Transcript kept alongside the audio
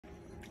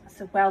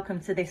So welcome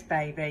to this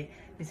baby.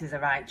 This is a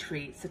right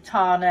treat.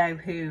 Sottano,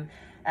 who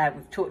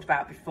we've talked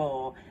about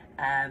before,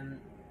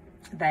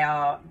 they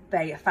are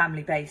a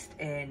family based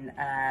in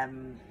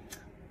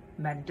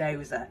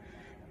Mendoza,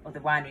 or the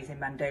wineries in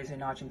Mendoza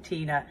in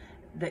Argentina.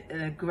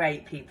 They're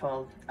great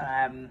people.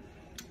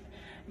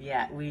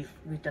 Yeah, we've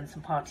done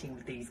some partying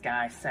with these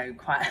guys, so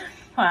quite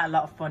a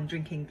lot of fun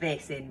drinking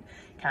this in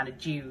kind of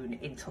June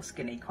in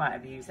Tuscany. Quite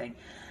amusing.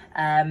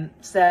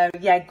 So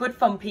yeah, good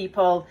fun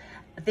people.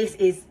 This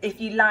is, if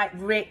you like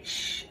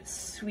rich,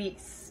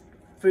 sweet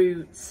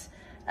fruits,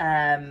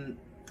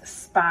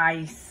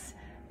 spice,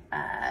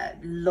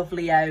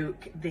 lovely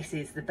oak, this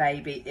is the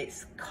baby.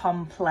 It's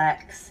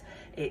complex.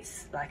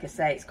 It's, like I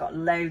say, it's got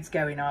loads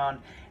going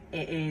on.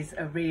 It is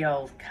a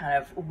real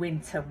kind of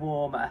winter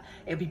warmer.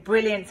 It'll be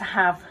brilliant to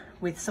have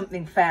with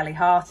something fairly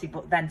hearty,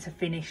 but then to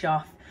finish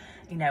off,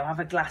 you know, have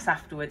a glass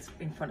afterwards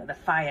in front of the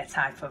fire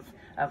type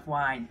of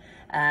wine.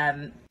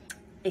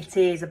 It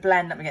is a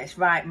blend, let me get this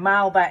right,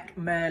 Malbec,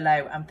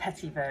 Merlot and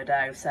Petit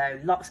Verdot, so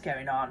lots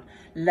going on,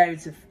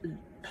 loads of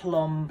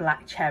plum,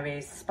 black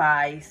cherries,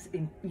 spice,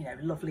 you know,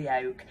 lovely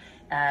oak.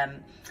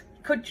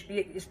 Could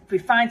be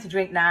fine to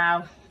drink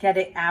now, get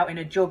it out in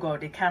a jug or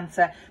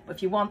decanter, but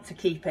if you want to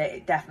keep it,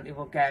 it definitely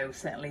will go,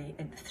 certainly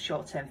in the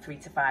short term, 3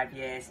 to 5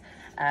 years.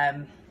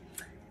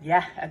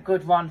 Yeah, a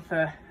good one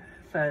for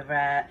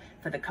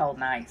the cold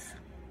nights.